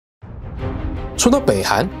说到北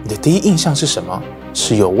韩，你的第一印象是什么？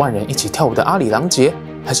是有万人一起跳舞的阿里郎节，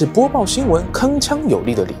还是播报新闻铿锵有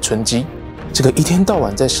力的李春姬？这个一天到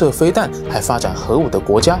晚在射飞弹还发展核武的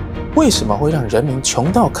国家，为什么会让人民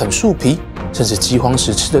穷到啃树皮，甚至饥荒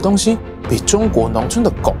时吃的东西比中国农村的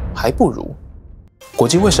狗还不如？国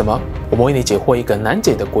际为什么？我们为你解惑一个难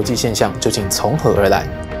解的国际现象究竟从何而来？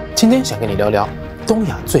今天想跟你聊聊东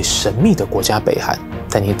亚最神秘的国家北韩，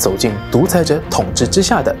带你走进独裁者统治之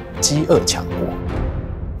下的饥饿强国。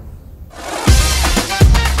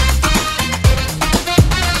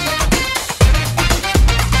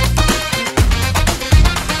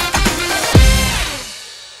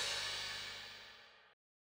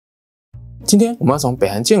今天我们要从北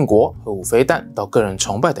韩建国、核武飞弹到个人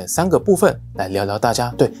崇拜等3个部分来聊聊大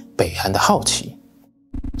家对北韩的好奇。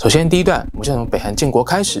首先第一段，我们先从北韩建国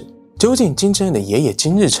开始，究竟金正恩的爷爷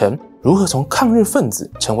金日成如何从抗日分子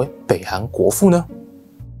成为北韩国父呢？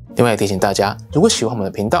另外也提醒大家，如果喜欢我们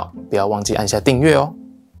的频道，不要忘记按下订阅哦。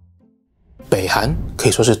北韩可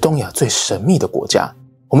以说是东亚最神秘的国家，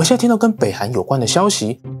我们现在听到跟北韩有关的消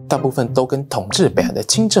息，大部分都跟统治北韩的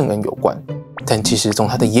金正恩有关。但其实从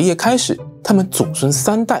他的爷爷开始，他们祖孙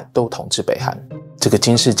3代都统治北韩。这个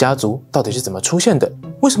金氏家族到底是怎么出现的？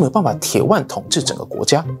为什么有办法铁腕统治整个国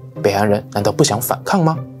家？北韩人难道不想反抗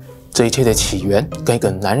吗？这一切的起源跟一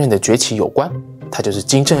个男人的崛起有关，他就是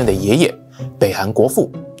金正恩的爷爷，北韩国父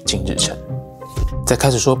金日成。在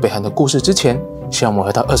开始说北韩的故事之前，希望我们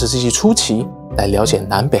回到20世纪初期，来了解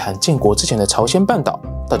南北韩建国之前的朝鲜半岛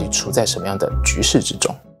到底处在什么样的局势之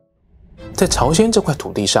中。在朝鲜这块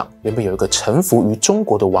土地上，原本有一个臣服于中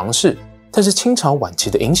国的王室，但是清朝晚期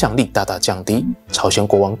的影响力大大降低，朝鲜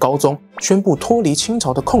国王高宗宣布脱离清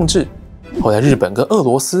朝的控制。后来日本跟俄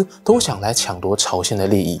罗斯都想来抢夺朝鲜的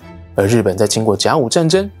利益，而日本在经过甲午战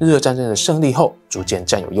争、日俄战争的胜利后，逐渐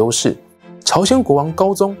占有优势。朝鲜国王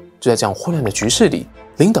高宗就在这样混乱的局势里，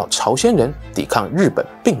领导朝鲜人抵抗日本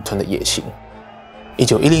并吞的野心。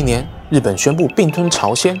1910年，日本宣布并吞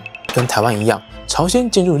朝鲜，跟台湾一样，朝鲜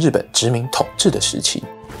进入日本殖民统治的时期。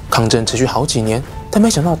抗争持续好几年，但没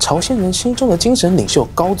想到朝鲜人心中的精神领袖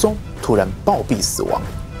高宗突然暴毙死亡。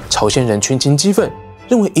朝鲜人群情激愤，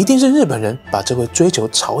认为一定是日本人把这位追求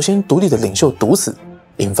朝鲜独立的领袖毒死，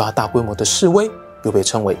引发大规模的示威，又被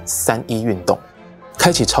称为3·1运动，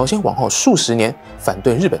开启朝鲜往后数十年反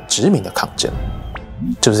对日本殖民的抗争。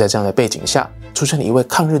就是在这样的背景下，出生了一位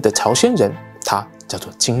抗日的朝鲜人，他叫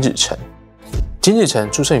做金日成。金日成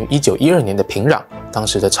出生于1912年的平壤，当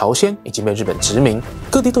时的朝鲜已经被日本殖民，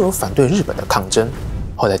各地都有反对日本的抗争。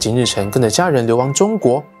后来金日成跟着家人流亡中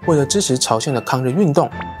国，为了支持朝鲜的抗日运动，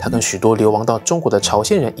他跟许多流亡到中国的朝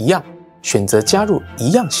鲜人一样，选择加入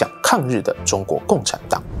一样想抗日的中国共产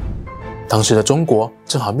党。当时的中国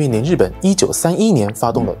正好面临日本1931年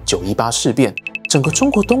发动的9·18事变，整个中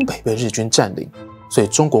国东北被日军占领，所以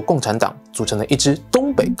中国共产党组成了一支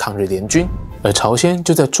东北抗日联军，而朝鲜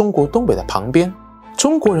就在中国东北的旁边。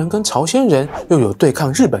中国人跟朝鲜人又有对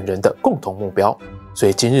抗日本人的共同目标，所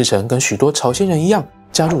以金日成跟许多朝鲜人一样，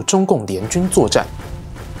加入中共联军作战。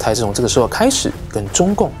他也是从这个时候开始跟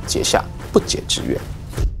中共结下不解之缘。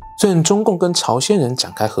虽然中共跟朝鲜人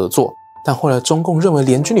展开合作，但后来中共认为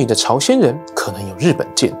联军里的朝鲜人可能有日本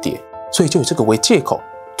间谍，所以就以这个为借口，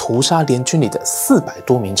屠杀联军里的400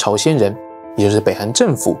多名朝鲜人，也就是北韩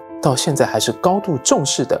政府到现在还是高度重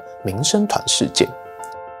视的民生团事件。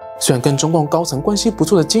虽然跟中共高层关系不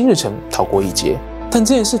错的金日成逃过一劫，但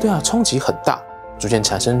这件事对他冲击很大，逐渐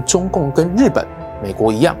产生中共跟日本、美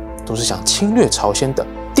国一样，都是想侵略朝鲜的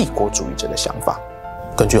帝国主义者的想法。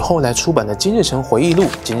根据后来出版的金日成回忆录，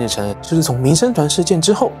金日成就是从民生团事件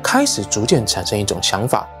之后开始逐渐产生一种想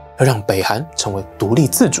法，要让北韩成为独立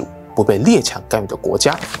自主、不被列强干预的国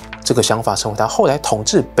家。这个想法成为他后来统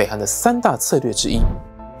治北韩的3大策略之一。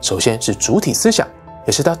首先是主体思想，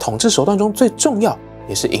也是他统治手段中最重要，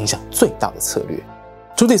也是影响最大的策略。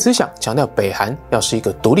主体思想强调北韩要是一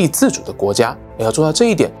个独立自主的国家，要做到这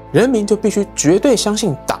一点，人民就必须绝对相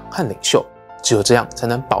信党和领袖，只有这样才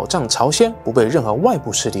能保障朝鲜不被任何外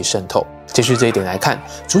部势力渗透。继续这一点来看，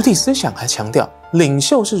主体思想还强调领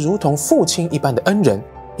袖是如同父亲一般的恩人，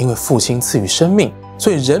因为父亲赐予生命，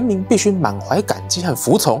所以人民必须满怀感激和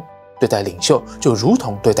服从，对待领袖就如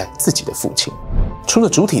同对待自己的父亲。除了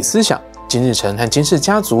主体思想，金日成和金氏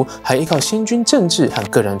家族还依靠先军政治和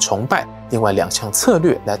个人崇拜另外2项策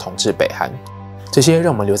略来统治北韩。这些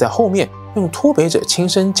让我们留在后面用脱北者亲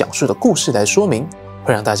身讲述的故事来说明，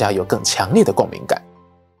会让大家有更强烈的共鸣感。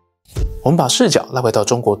我们把视角拉回到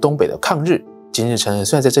中国东北的抗日，金日成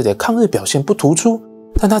虽然在这里的抗日表现不突出，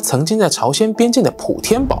但他曾经在朝鲜边境的普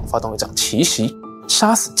天堡发动一场奇袭，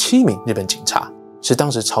杀死7名日本警察，是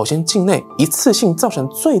当时朝鲜境内一次性造成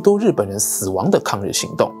最多日本人死亡的抗日行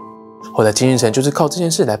动。后来金日成就是靠这件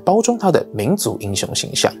事来包装他的民族英雄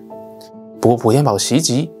形象。不过普天堡袭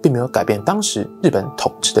击并没有改变当时日本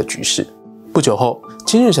统治的局势。不久后，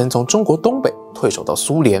金日成从中国东北退守到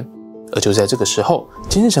苏联，而就在这个时候，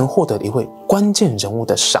金日成获得了一位关键人物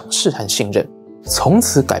的赏识和信任，从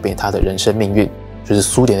此改变他的人生命运，就是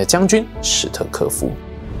苏联的将军史特科夫。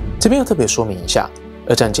这边要特别说明一下，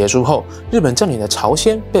二战结束后，日本占领的朝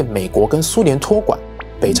鲜被美国跟苏联托管，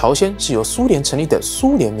北朝鲜是由苏联成立的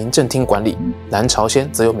苏联民政厅管理，南朝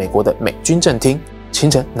鲜则由美国的美军政厅，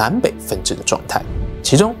形成南北分治的状态。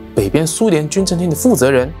其中北边苏联军政厅的负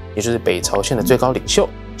责人，也就是北朝鲜的最高领袖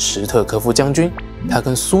史特科夫将军，他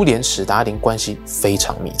跟苏联史达林关系非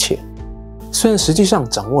常密切。虽然实际上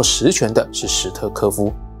掌握实权的是史特科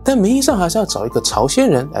夫，但名义上还是要找一个朝鲜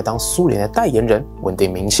人来当苏联的代言人，稳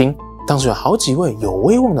定民心。当时有好几位有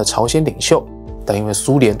威望的朝鲜领袖，但因为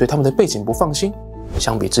苏联对他们的背景不放心，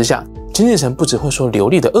相比之下，金日成不只会说流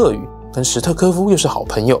利的俄语，跟史特科夫又是好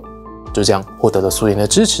朋友，就这样获得了苏联的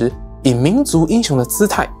支持，以民族英雄的姿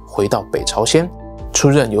态回到北朝鲜，出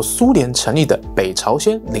任由苏联成立的北朝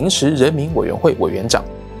鲜临时人民委员会委员长，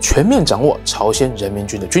全面掌握朝鲜人民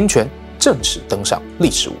军的军权，正式登上历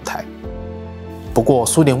史舞台。不过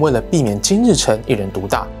苏联为了避免金日成一人独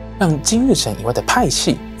大，让金日成以外的派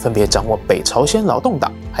系分别掌握北朝鲜劳动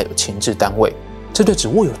党还有情治单位，这对只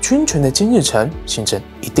握有军权的金日成形成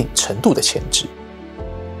一定程度的牵制。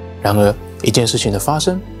然而一件事情的发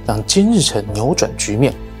生，让金日成扭转局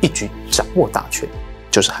面，一举掌握大权，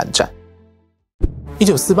就是韩战。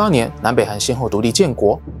1948年，南北韩先后独立建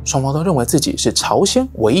国，双方都认为自己是朝鲜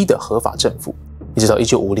唯一的合法政府。一直到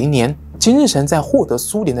1950年，金日成在获得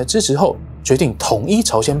苏联的支持后，决定统一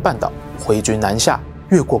朝鲜半岛，挥军南下，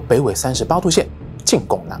越过北纬38度线，进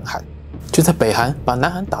攻南韩。就在北韩把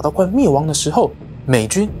南韩打到快灭亡的时候，美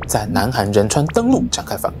军在南韩仁川登陆，展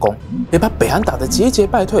开反攻，也把北韩打得节节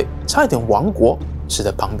败退，差一点亡国，使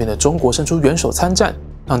得旁边的中国伸出援手参战，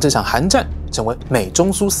让这场韩战成为美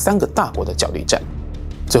中苏3个大国的角力战。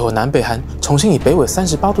最后南北韩重新以北纬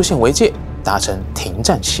38度线为界，达成停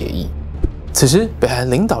战协议。此时北韩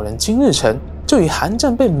领导人金日成就以韩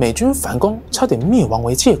战被美军反攻差点灭亡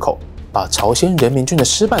为借口，把朝鲜人民军的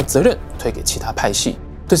失败责任推给其他派系，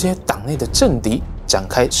对这些党内的政敌展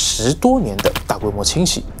开10多年的大规模清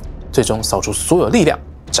洗，最终扫除所有力量，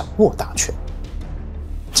掌握大权。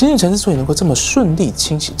金日成之所以能够这么顺利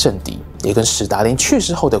清洗政敌，也跟史达林去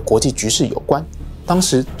世后的国际局势有关。当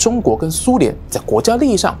时中国跟苏联在国家利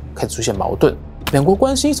益上开始出现矛盾，两国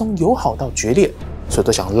关系从友好到决裂，所以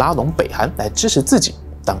都想拉拢北韩来支持自己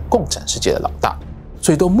当共产世界的老大，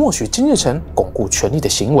所以都默许金日成巩固权力的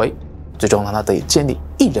行为，最终让他得以建立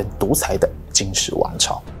一人独裁的金氏王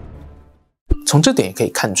朝。从这点也可以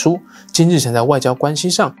看出，金日成在外交关系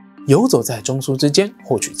上游走在中苏之间，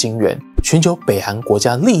获取金援，寻求北韩国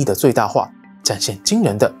家利益的最大化，展现惊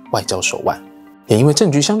人的外交手腕。也因为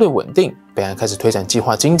政局相对稳定，北韩开始推展计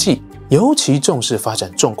划经济，尤其重视发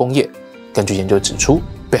展重工业。根据研究指出，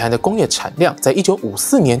北韩的工业产量在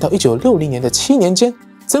1954年到1960年的7年间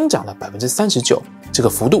增长了 39%， 这个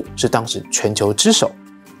幅度是当时全球之首，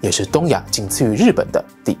也是东亚仅次于日本的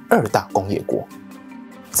第2大工业国。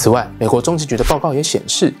此外，美国中情局的报告也显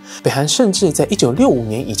示，北韩甚至在1965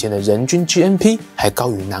年以前的人均 GNP 还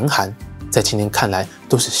高于南韩，在今天看来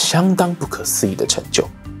都是相当不可思议的成就。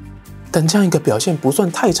但这样一个表现不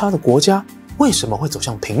算太差的国家，为什么会走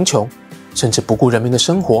向贫穷，甚至不顾人民的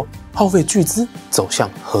生活，耗费巨资走向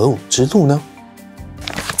核武之路呢？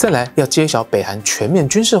再来要揭晓北韩全面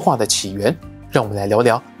军事化的起源，让我们来聊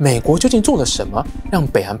聊美国究竟做了什么，让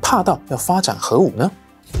北韩怕到要发展核武呢？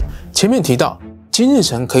前面提到，金日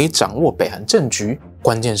成可以掌握北韩政局，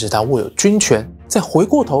关键是他握有军权，再回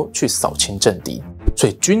过头去扫清政敌，所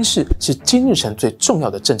以军事是金日成最重要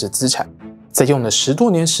的政治资产。在用了10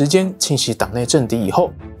多年时间清洗党内政敌以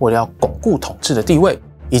后，为了要巩固统治的地位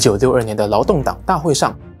，1962年的劳动党大会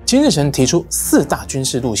上，金日成提出4大军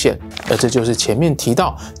事路线，而这就是前面提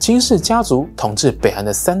到金氏家族统治北韩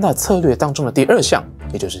的3大策略当中的第2项，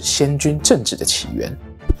也就是先军政治的起源。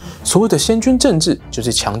所谓的先军政治，就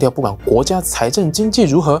是强调不管国家财政经济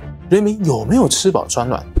如何，人民有没有吃饱穿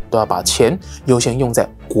暖，都要把钱优先用在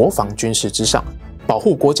国防军事之上，保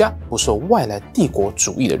护国家不受外来帝国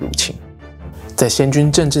主义的入侵。在先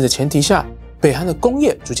军政治的前提下，北韩的工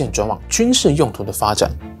业逐渐转往军事用途的发展，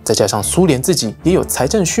再加上苏联自己也有财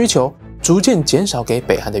政需求，逐渐减少给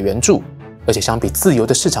北韩的援助。而且相比自由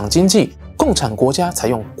的市场经济，共产国家采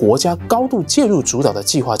用国家高度介入主导的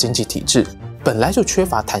计划经济体制，本来就缺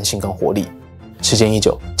乏弹性跟活力。时间一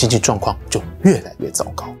久，经济状况就越来越糟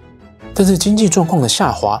糕。但是经济状况的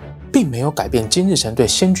下滑，并没有改变金日成对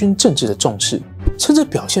先军政治的重视，甚至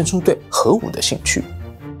表现出对核武的兴趣。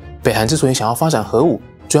北韩之所以想要发展核武，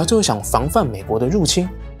主要就是想防范美国的入侵。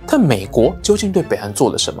但美国究竟对北韩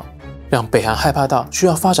做了什么，让北韩害怕到需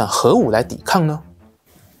要发展核武来抵抗呢？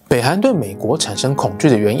北韩对美国产生恐惧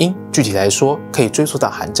的原因，具体来说可以追溯到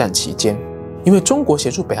韩战期间，因为中国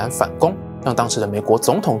协助北韩反攻，让当时的美国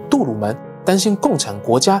总统杜鲁门担心共产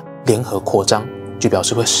国家联合扩张，就表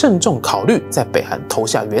示会慎重考虑在北韩投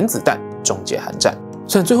下原子弹，终结韩战。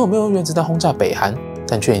虽然最后没有用原子弹轰炸北韩，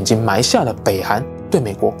但却已经埋下了北韩对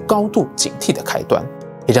美国高度警惕的开端，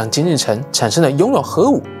也让金日成产生了拥有核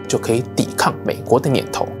武就可以抵抗美国的念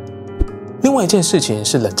头。另外一件事情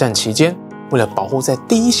是冷战期间，为了保护在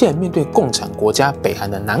第一线面对共产国家北韩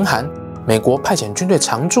的南韩，美国派遣军队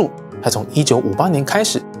常驻，还从1958年开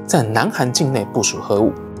始在南韩境内部署核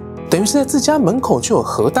武，等于是在自家门口就有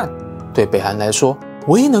核弹。对北韩来说，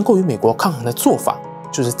唯一能够与美国抗衡的做法，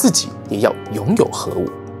就是自己也要拥有核武。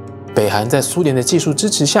北韩在苏联的技术支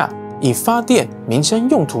持下，以发电、民生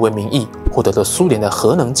用途为名义，获得了苏联的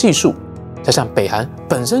核能技术，加上北韩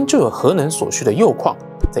本身就有核能所需的铀矿，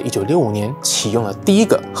在1965年启用了第一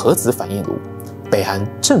个核子反应炉，北韩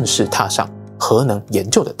正式踏上核能研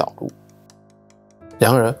究的道路。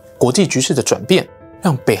然而，国际局势的转变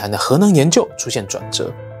让北韩的核能研究出现转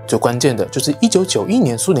折，最关键的就是1991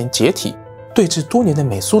年苏联解体，对峙多年的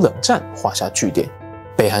美苏冷战画下句点。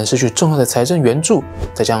北韩失去重要的财政援助，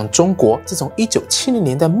再加上中国自从1970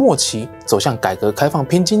年代末期走向改革开放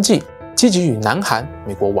拼经济，积极与南韩、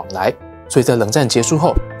美国往来，所以在冷战结束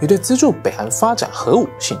后，也对资助北韩发展核武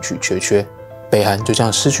兴趣缺缺。北韩就这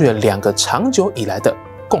样失去了2个长久以来的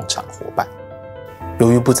共产伙伴。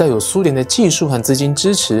由于不再有苏联的技术和资金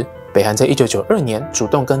支持，北韩在1992年主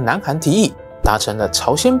动跟南韩提议，达成了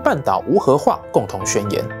朝鲜半岛无核化共同宣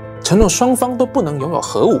言，承诺双方都不能拥有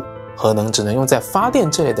核武，核能只能用在发电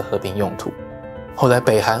这类的和平用途。后来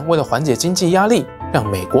北韩为了缓解经济压力，让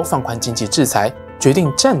美国放宽经济制裁，决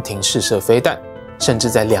定暂停试射飞弹，甚至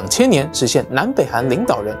在2000年实现南北韩领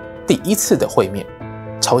导人第一次的会面。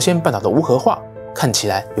朝鲜半岛的无核化看起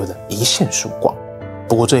来有了一线曙光。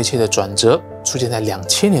不过这一切的转折出现在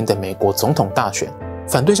2000年的美国总统大选，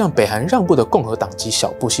反对向北韩让步的共和党籍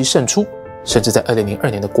小布希胜出，甚至在2002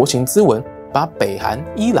年的国情咨文把北韩、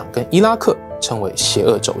伊朗跟伊拉克称为邪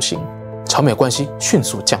恶轴心，朝美关系迅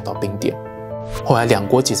速降到冰点。后来两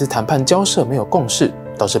国几次谈判交涉没有共识，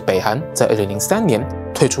导致北韩在2003年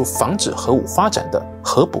退出防止核武发展的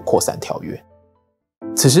核不扩散条约。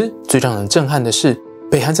此时最让人震撼的是，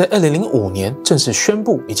北韩在2005年正式宣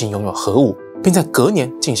布已经拥有核武，并在隔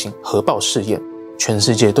年进行核爆试验。全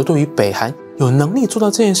世界都对于北韩有能力做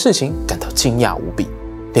到这件事情感到惊讶无比。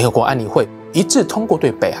联合国安理会一致通过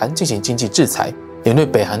对北韩进行经济制裁，连对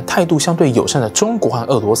北韩态度相对友善的中国和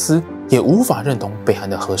俄罗斯也无法认同北韩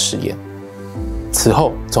的核试验。此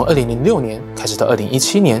后，从2006年开始到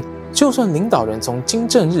2017年，就算领导人从金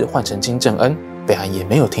正日换成金正恩，北韩也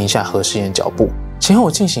没有停下核试验脚步，前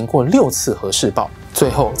后进行过6次核试爆，最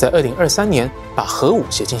后在2023年把核武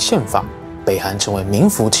写进宪法，北韩成为名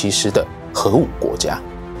副其实的核武国家。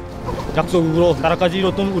 약속으로 나라까지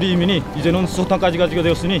이뤘던 우리 인민이 이제는 수소탄까지 가지게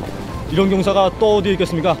되었으니 이런 경사가 또 어디에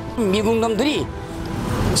있겠습니까? 미국 놈들이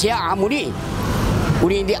제 아무리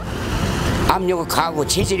우리 이제 압력을 가하고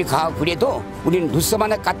체질이 가하고 그래도 우리는 눈썹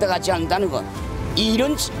하나 까딱하지 않는다는 거.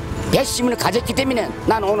 이런 배심을 가졌기 때문에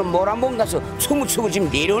난 오늘 모란봉 가서 춤을 추고 지금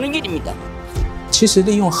내려오는 길입니다. 其实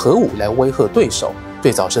利用核武来威吓对手，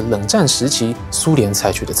最早是冷战时期苏联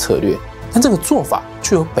采取的策略，但这个做法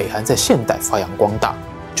却由北韩在现代发扬光大。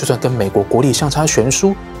 就算跟美国国力相差悬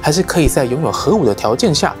殊，还是可以在拥有核武的条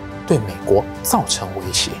件下对美国造成威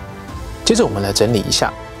胁。接着我们来整理一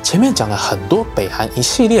下，前面讲了很多北韩一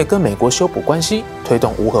系列跟美国修补关系、推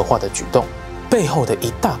动无核化的举动，背后的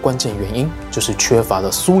一大关键原因就是缺乏了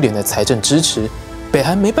苏联的财政支持，北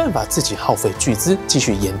韩没办法自己耗费巨资继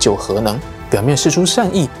续研究核能，表面释出善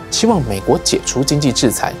意，希望美国解除经济制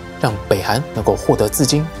裁，让北韩能够获得资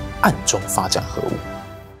金，暗中发展核武。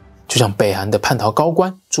 就像北韩的叛逃高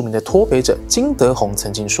官、著名的脱北者金德洪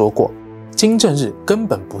曾经说过，金正日根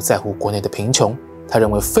本不在乎国内的贫穷，他认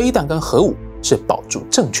为飞弹跟核武是保住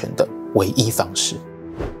政权的唯一方式。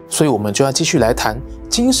所以，我们就要继续来谈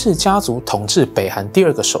金氏家族统治北韩第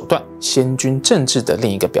2个手段——先军政治的另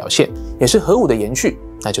一个表现，也是核武的延续，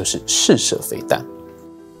那就是试射飞弹。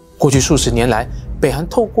过去数十年来，北韩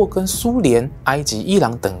透过跟苏联、埃及、伊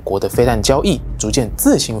朗等国的飞弹交易，逐渐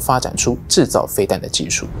自行发展出制造飞弹的技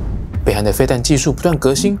术。 北韩的飞弹技术不断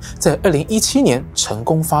革新，在2017年成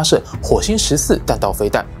功发射火星14弹道飞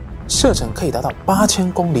弹，射程可以达到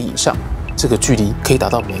8000公里以上，这个距离可以达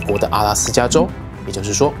到美国的阿拉斯加州。也就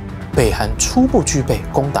是说，北韩初步具备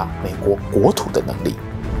攻打美国国土的能力。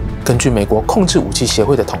根据美国控制武器协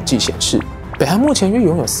会的统计显示，北韩目前约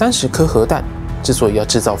拥有30颗核弹。之所以要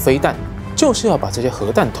制造飞弹，就是要把这些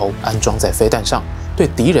核弹头安装在飞弹上，对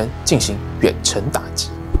敌人进行远程打击。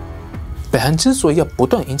北韩之所以要不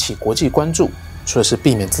断引起国际关注，除了是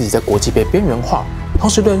避免自己在国际被边缘化，同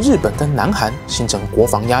时对日本跟南韩形成国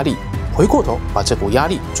防压力，回过头把这股压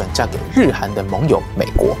力转嫁给日韩的盟友美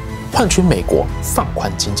国，换取美国放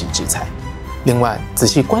宽经济制裁。另外，仔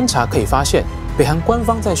细观察可以发现，北韩官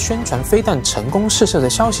方在宣传飞弹成功试射的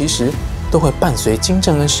消息时，都会伴随金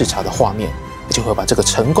正恩视察的画面，而且会把这个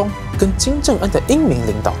成功跟金正恩的英明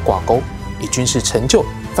领导挂钩，以军事成就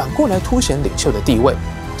反过来凸显领袖的地位。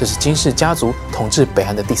这是金氏家族统治北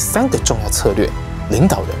韩的第3个重要策略：领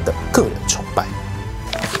导人的个人崇拜。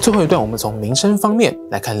最后一段，我们从民生方面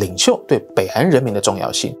来看领袖对北韩人民的重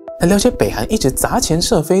要性，来了解北韩一直砸钱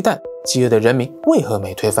射飞弹，饥饿的人民为何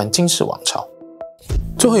没推翻金氏王朝。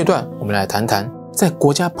最后一段，我们来谈谈，在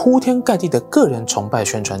国家铺天盖地的个人崇拜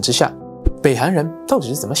宣传之下，北韩人到底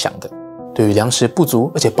是怎么想的？对于粮食不足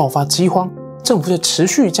而且爆发饥荒，政府却持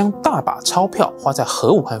续将大把钞票花在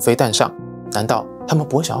核武和飞弹上，难道他们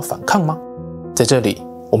不会想要反抗吗？在这里，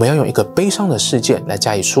我们要用一个悲伤的事件来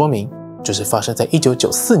加以说明，就是发生在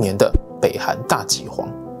1994年的北韩大饥荒。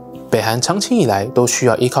北韩长期以来都需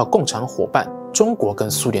要依靠共产伙伴中国跟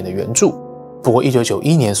苏联的援助，不过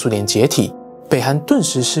1991年苏联解体，北韩顿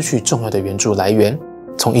时失去重要的援助来源，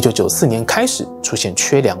从1994年开始出现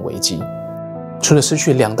缺粮危机。除了失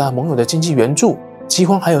去2大盟友的经济援助，饥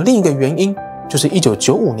荒还有另一个原因，就是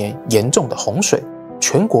1995年严重的洪水，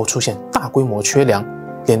全国出现大规模缺粮，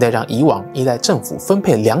连带让以往依赖政府分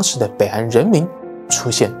配粮食的北韩人民出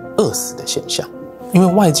现饿死的现象。因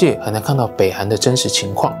为外界很难看到北韩的真实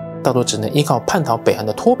情况，大多只能依靠叛逃北韩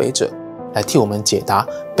的脱北者来替我们解答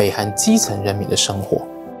北韩基层人民的生活。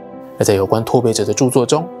而在有关脱北者的著作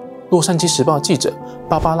中，洛杉矶时报记者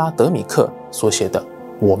芭芭拉·德米克所写的《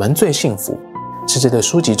我们最幸福》是这类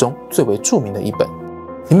书籍中最为著名的一本，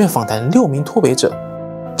里面访谈6名脱北者，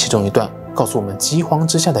其中一段告诉我们饥荒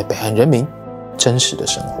之下的北韩人民真实的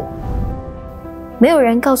生活。没有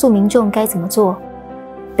人告诉民众该怎么做，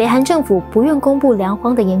北韩政府不愿公布粮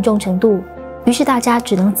荒的严重程度，于是大家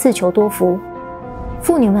只能自求多福。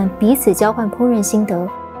妇女们彼此交换烹饪心得，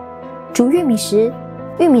煮玉米时，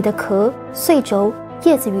玉米的壳、碎轴、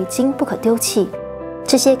叶子与茎不可丢弃，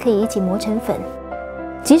这些可以一起磨成粉。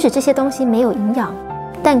即使这些东西没有营养，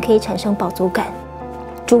但可以产生饱足感。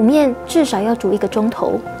煮面至少要煮1个钟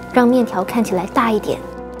头，让面条看起来大一点。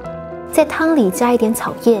在汤里加一点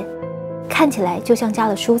草叶，看起来就像加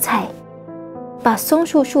了蔬菜。把松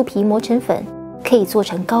树树皮磨成粉，可以做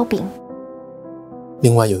成糕饼。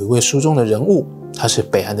另外有一位书中的人物，他是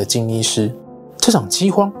北韩的金医师。这场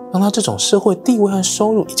饥荒让他这种社会地位和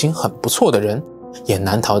收入已经很不错的人，也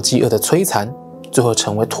难逃饥饿的摧残，最后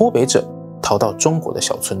成为脱北者，逃到中国的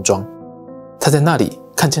小村庄。他在那里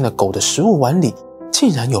看见了狗的食物碗里竟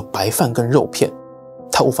然有白饭跟肉片，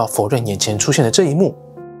他无法否认眼前出现的这一幕，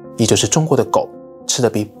也就是中国的狗吃得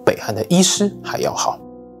比北韩的医师还要好。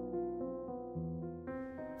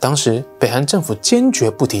当时北韩政府坚决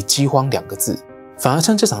不提饥荒2个字，反而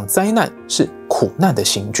称这场灾难是苦难的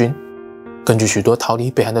行军。根据许多逃离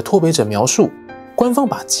北韩的脱北者描述，官方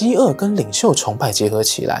把饥饿跟领袖崇拜结合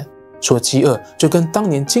起来，说饥饿就跟当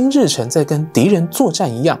年金日成在跟敌人作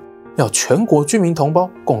战一样，要全国居民同胞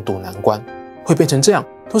共度难关，会变成这样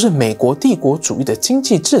都是美国帝国主义的经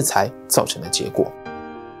济制裁造成的结果。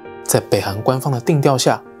在北韩官方的定调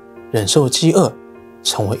下，忍受饥饿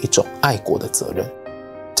成为一种爱国的责任。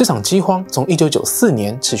这场饥荒从1994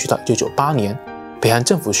年持续到1998年，北韩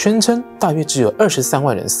政府宣称大约只有23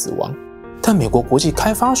万人死亡，但美国国际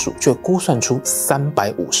开发署却估算出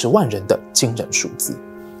350万人的惊人数字。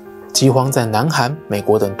饥荒在南韩、美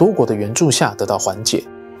国等多国的援助下得到缓解，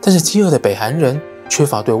但是饥饿的北韩人缺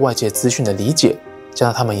乏对外界资讯的理解，加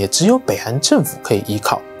上他们也只有北韩政府可以依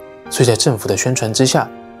靠，所以在政府的宣传之下，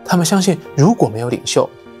他们相信如果没有领袖，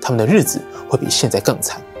他们的日子会比现在更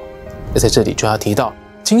惨。而在这里就要提到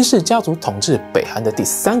金氏家族统治北韩的第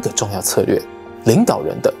3个重要策略：领导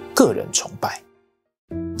人的个人崇拜。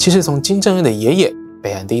其实从金正恩的爷爷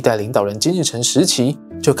北韩第1代领导人金日成时期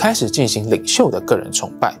就开始进行领袖的个人崇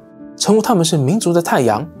拜，称呼他们是民族的太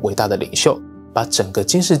阳、伟大的领袖，把整个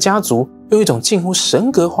金氏家族用一种近乎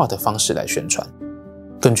神格化的方式来宣传。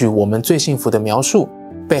根据我们最幸福的描述，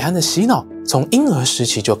北韩的洗脑从婴儿时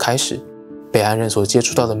期就开始，北韩人所接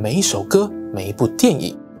触到的每一首歌、每一部电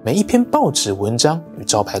影、每一篇报纸文章与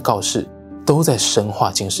招牌告示，都在神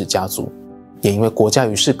化金氏家族。也因为国家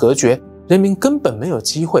与世隔绝，人民根本没有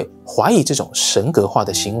机会怀疑这种神格化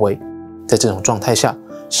的行为。在这种状态下，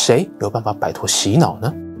谁有办法摆脱洗脑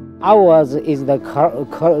呢？ Ours is the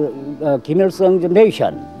Kim Il-sung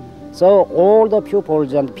generation. So all the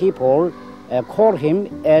pupils and people call him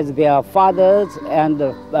as their fathers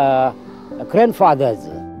and grandfathers.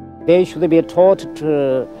 They should be taught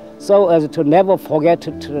so as to never forget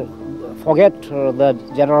the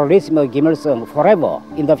generalissimo Kim Il-sung forever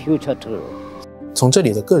in the future too. 从这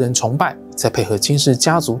里的个人崇拜，再配合金氏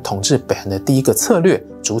家族统治北韩的第一个策略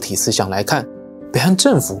主体思想来看，北韩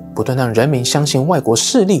政府不断让人民相信外国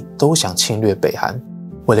势力都想侵略北韩，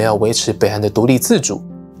为了要维持北韩的独立自主，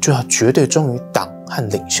就要绝对忠于党和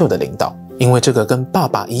领袖的领导，因为这个跟爸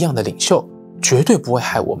爸一样的领袖绝对不会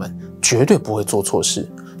害我们，绝对不会做错事，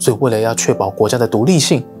所以为了要确保国家的独立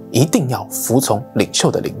性，一定要服从领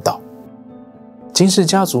袖的领导。金氏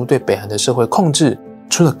家族对北韩的社会控制，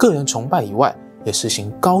除了个人崇拜以外，也实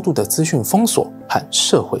行高度的资讯封锁和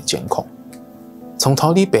社会监控。从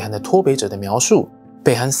逃离北韩的脱北者的描述，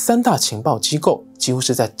北韩3大情报机构几乎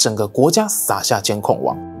是在整个国家撒下监控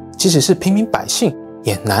网，即使是平民百姓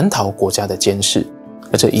也难逃国家的监视。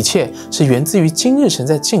而这一切是源自于金日成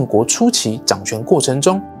在建国初期掌权过程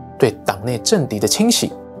中对党内政敌的清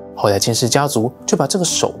洗，后来金氏家族就把这个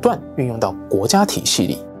手段运用到国家体系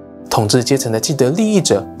里，统治阶层的既得利益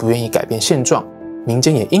者不愿意改变现状，民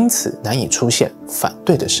间也因此难以出现反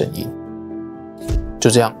对的声音。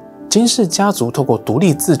就这样，金氏家族透过独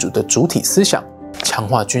立自主的主体思想，强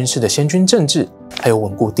化军事的先军政治，还有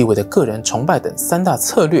稳固地位的个人崇拜等3大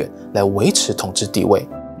策略来维持统治地位，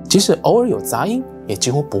即使偶尔有杂音，也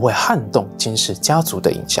几乎不会撼动金氏家族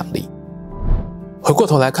的影响力。回过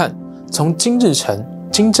头来看，从金日成、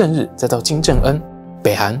金正日再到金正恩，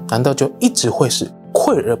北韩难道就一直会是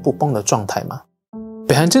溃而不崩的状态吗？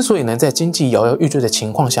北韩之所以能在经济摇摇欲坠的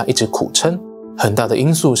情况下一直苦撑，很大的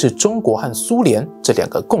因素是中国和苏联这2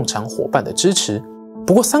个共产伙伴的支持。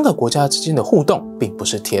不过3个国家之间的互动并不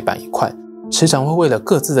是铁板一块，时常会为了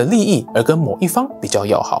各自的利益而跟某一方比较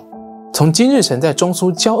要好。从金日成在中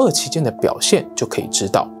苏交恶期间的表现就可以知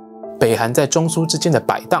道，北韩在中苏之间的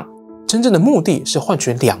摆荡，真正的目的是换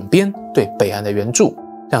取两边对北韩的援助，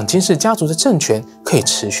让金氏家族的政权可以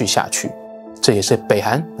持续下去。这也是北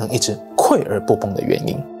韩能一直溃而不崩的原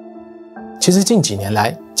因。其实近几年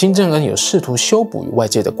来，金正恩有试图修补与外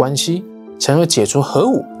界的关系，想要解除核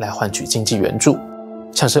武来换取经济援助，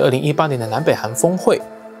像是2018年的南北韩峰会，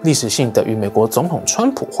历史性的与美国总统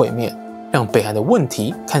川普会面，让北韩的问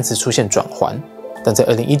题看似出现转圜。但在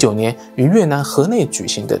2019年与越南河内举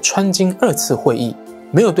行的川金2次会议，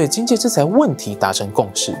没有对经济制裁问题达成共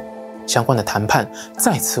识，相关的谈判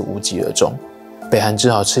再次无疾而终。北韩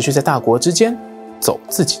只好持续在大国之间走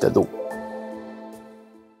自己的路。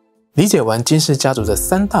理解完金氏家族的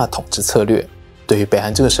3大统治策略，对于北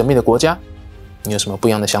韩这个神秘的国家，你有什么不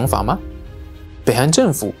一样的想法吗？北韩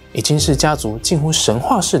政府以金氏家族近乎神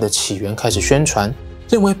话式的起源开始宣传，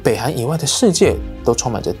认为北韩以外的世界都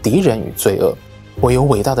充满着敌人与罪恶，唯有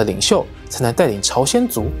伟大的领袖才能带领朝鲜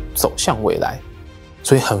族走向未来。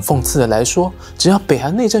所以很讽刺的来说，只要北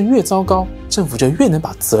韩内政越糟糕，政府就越能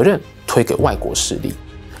把责任推给外国势力，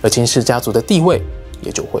而金氏家族的地位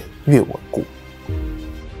也就会越稳固。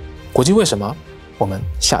国际为什么？我们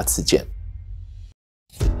下次见。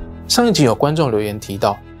上一集有观众留言提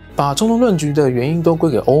到，把中东乱局的原因都归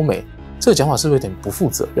给欧美，这个讲法是不是有点不负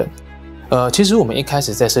责任？其实我们一开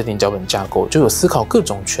始在设定脚本架构就有思考各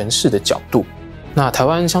种诠释的角度。那台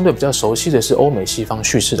湾相对比较熟悉的是欧美西方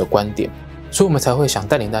叙事的观点，所以我们才会想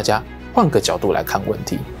带领大家换个角度来看问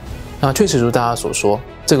题。那确实如大家所说，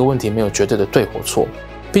这个问题没有绝对的对或错，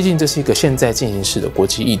毕竟这是一个现在进行式的国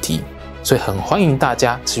际议题，所以很欢迎大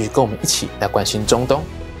家持续跟我们一起来关心中东。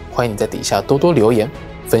欢迎你在底下多多留言，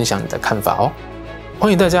分享你的看法哦。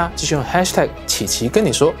欢迎大家继续用 hashtag 琪琪跟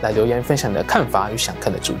你说来留言分享你的看法与想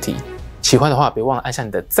看的主题。喜欢的话别忘了按下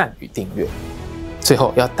你的赞与订阅。最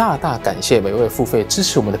后要大大感谢每位付费支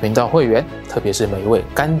持我们的频道会员，特别是每一位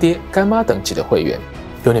干爹干妈等级的会员，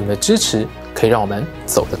有你们的支持可以让我们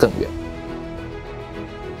走得更远。